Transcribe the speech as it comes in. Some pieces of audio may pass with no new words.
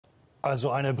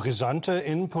Also eine brisante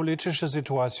innenpolitische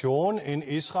Situation in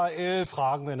Israel,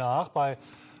 fragen wir nach bei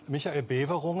Michael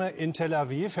Bewerunge in Tel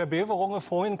Aviv. Herr Bewerunge,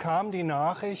 vorhin kam die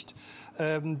Nachricht,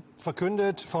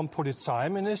 verkündet vom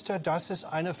Polizeiminister, dass es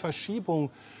eine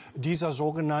Verschiebung dieser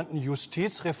sogenannten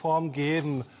Justizreform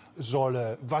geben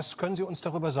solle. Was können Sie uns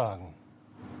darüber sagen?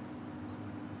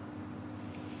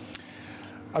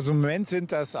 Also im Moment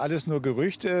sind das alles nur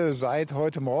Gerüchte. Seit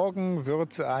heute Morgen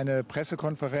wird eine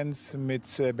Pressekonferenz mit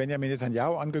Benjamin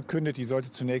Netanyahu angekündigt. Die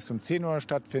sollte zunächst um 10 Uhr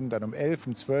stattfinden, dann um 11,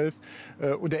 um 12.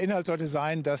 Und der Inhalt sollte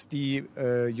sein, dass die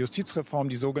Justizreform,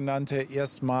 die sogenannte,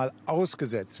 erstmal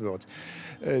ausgesetzt wird.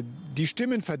 Die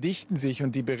Stimmen verdichten sich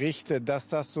und die Berichte, dass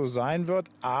das so sein wird.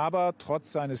 Aber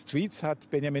trotz seines Tweets hat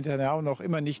Benjamin Netanyahu noch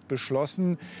immer nicht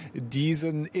beschlossen,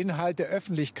 diesen Inhalt der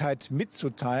Öffentlichkeit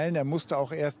mitzuteilen. Er musste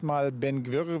auch erstmal Ben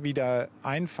Gvir wieder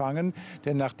einfangen,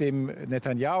 denn nachdem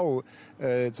Netanyahu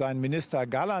seinen Minister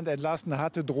Galland entlassen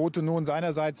hatte, drohte nun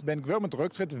seinerseits Ben Gvir mit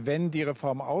Rücktritt, wenn die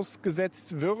Reform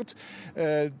ausgesetzt wird.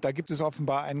 Da gibt es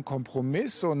offenbar einen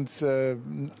Kompromiss und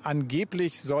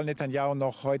angeblich soll Netanyahu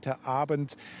noch heute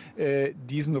Abend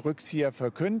diesen Rückzieher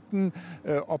verkünden.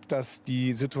 Ob das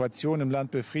die Situation im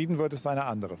Land befrieden wird, ist eine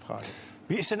andere Frage.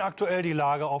 Wie ist denn aktuell die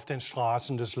Lage auf den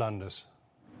Straßen des Landes?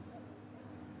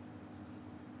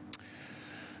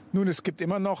 Nun, es gibt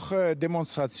immer noch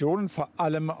Demonstrationen, vor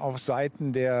allem auf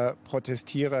Seiten der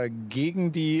Protestierer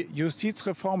gegen die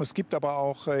Justizreform. Es gibt aber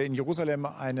auch in Jerusalem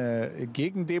eine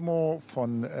Gegendemo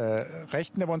von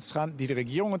rechten Demonstranten, die die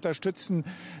Regierung unterstützen.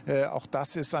 Auch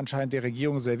das ist anscheinend der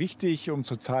Regierung sehr wichtig, um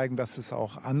zu zeigen, dass es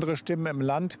auch andere Stimmen im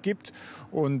Land gibt.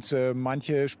 Und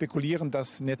manche spekulieren,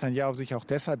 dass Netanyahu sich auch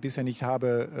deshalb bisher nicht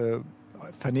habe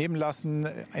vernehmen lassen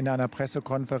in einer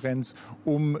Pressekonferenz,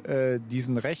 um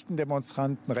diesen rechten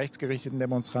Demonstranten, rechtsgerichteten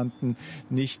Demonstranten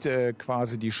nicht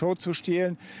quasi die Show zu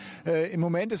stehlen. Im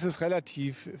Moment ist es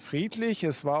relativ friedlich.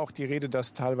 Es war auch die Rede,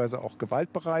 dass teilweise auch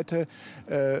gewaltbereite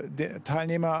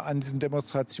Teilnehmer an diesen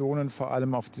Demonstrationen, vor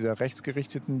allem auf dieser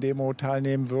rechtsgerichteten Demo,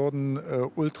 teilnehmen würden.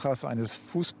 Ultras eines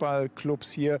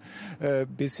Fußballclubs hier.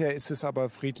 Bisher ist es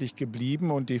aber friedlich geblieben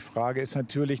und die Frage ist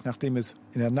natürlich, nachdem es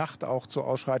in der Nacht auch zur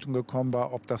Ausschreitung gekommen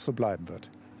war, ob das so bleiben wird.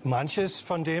 Manches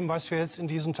von dem, was wir jetzt in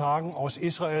diesen Tagen aus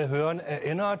Israel hören,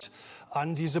 erinnert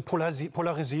an diese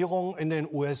Polarisierung in den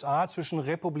USA zwischen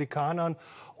Republikanern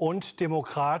und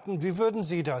Demokraten. Wie würden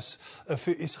Sie das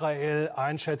für Israel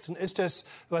einschätzen? Ist es,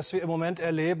 was wir im Moment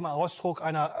erleben, Ausdruck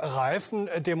einer reifen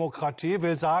Demokratie?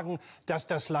 Will sagen, dass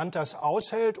das Land das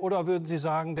aushält? Oder würden Sie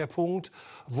sagen, der Punkt,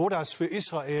 wo das für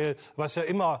Israel, was ja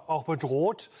immer auch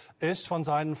bedroht ist von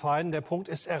seinen Feinden, der Punkt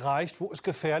ist erreicht, wo es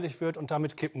gefährlich wird und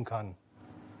damit kippen kann?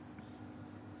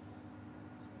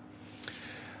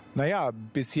 Naja,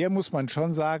 bisher muss man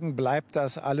schon sagen, bleibt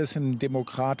das alles im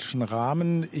demokratischen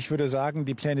Rahmen. Ich würde sagen,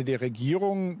 die Pläne der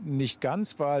Regierung nicht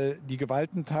ganz, weil die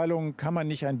Gewaltenteilung kann man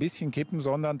nicht ein bisschen kippen,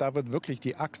 sondern da wird wirklich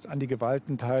die Axt an die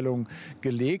Gewaltenteilung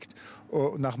gelegt.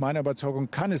 Und nach meiner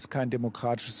Überzeugung kann es kein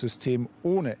demokratisches System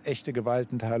ohne echte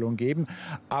Gewaltenteilung geben.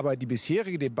 Aber die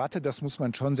bisherige Debatte, das muss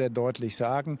man schon sehr deutlich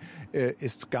sagen,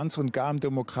 ist ganz und gar im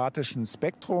demokratischen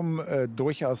Spektrum,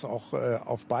 durchaus auch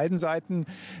auf beiden Seiten.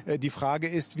 Die Frage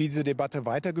ist, wie diese Debatte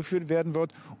weitergeführt werden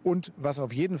wird. Und was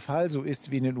auf jeden Fall so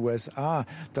ist wie in den USA,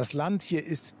 das Land hier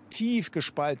ist tief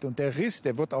gespalten und der Riss,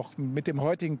 der wird auch mit dem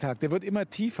heutigen Tag, der wird immer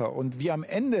tiefer. Und wie am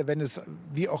Ende, wenn es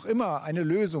wie auch immer eine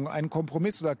Lösung, einen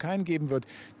Kompromiss oder keinen geben wird,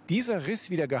 dieser Riss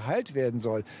wieder geheilt werden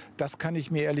soll, das kann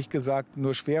ich mir ehrlich gesagt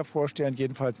nur schwer vorstellen,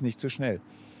 jedenfalls nicht so schnell.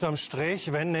 Unterm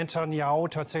Strich, wenn Netanyahu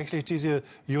tatsächlich diese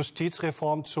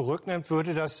Justizreform zurücknimmt,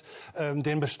 würde das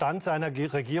den Bestand seiner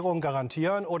Regierung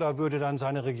garantieren oder würde dann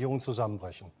seine Regierung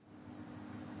zusammenbrechen?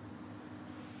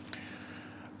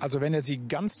 Also wenn er sie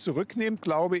ganz zurücknimmt,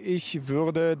 glaube ich,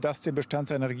 würde das den Bestand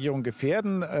seiner Regierung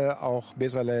gefährden. Auch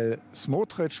Bezalel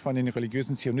Smotrich von den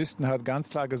religiösen Zionisten hat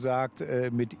ganz klar gesagt,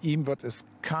 mit ihm wird es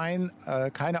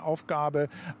keine Aufgabe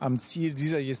am Ziel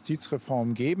dieser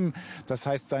Justizreform geben. Das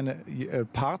heißt, seine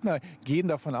Partner gehen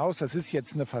davon aus, das ist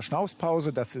jetzt eine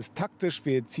Verschnaufspause, das ist taktisch.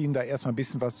 Wir ziehen da erstmal ein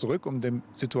bisschen was zurück, um die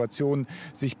Situation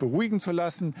sich beruhigen zu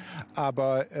lassen.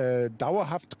 Aber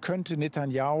dauerhaft könnte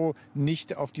Netanyahu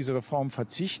nicht auf diese Reform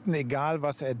verzichten, egal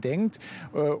was er denkt.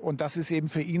 Und das ist eben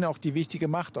für ihn auch die wichtige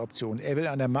Machtoption. Er will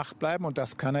an der Macht bleiben und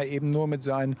das kann er eben nur mit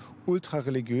seinen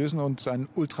ultrareligiösen und seinen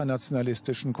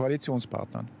ultranationalistischen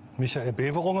Koalitionspartnern. Michael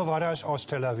Bewerunge war das aus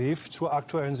Tel Aviv zur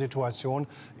aktuellen Situation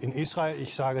in Israel.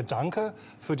 Ich sage danke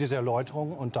für diese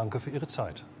Erläuterung und danke für Ihre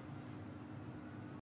Zeit.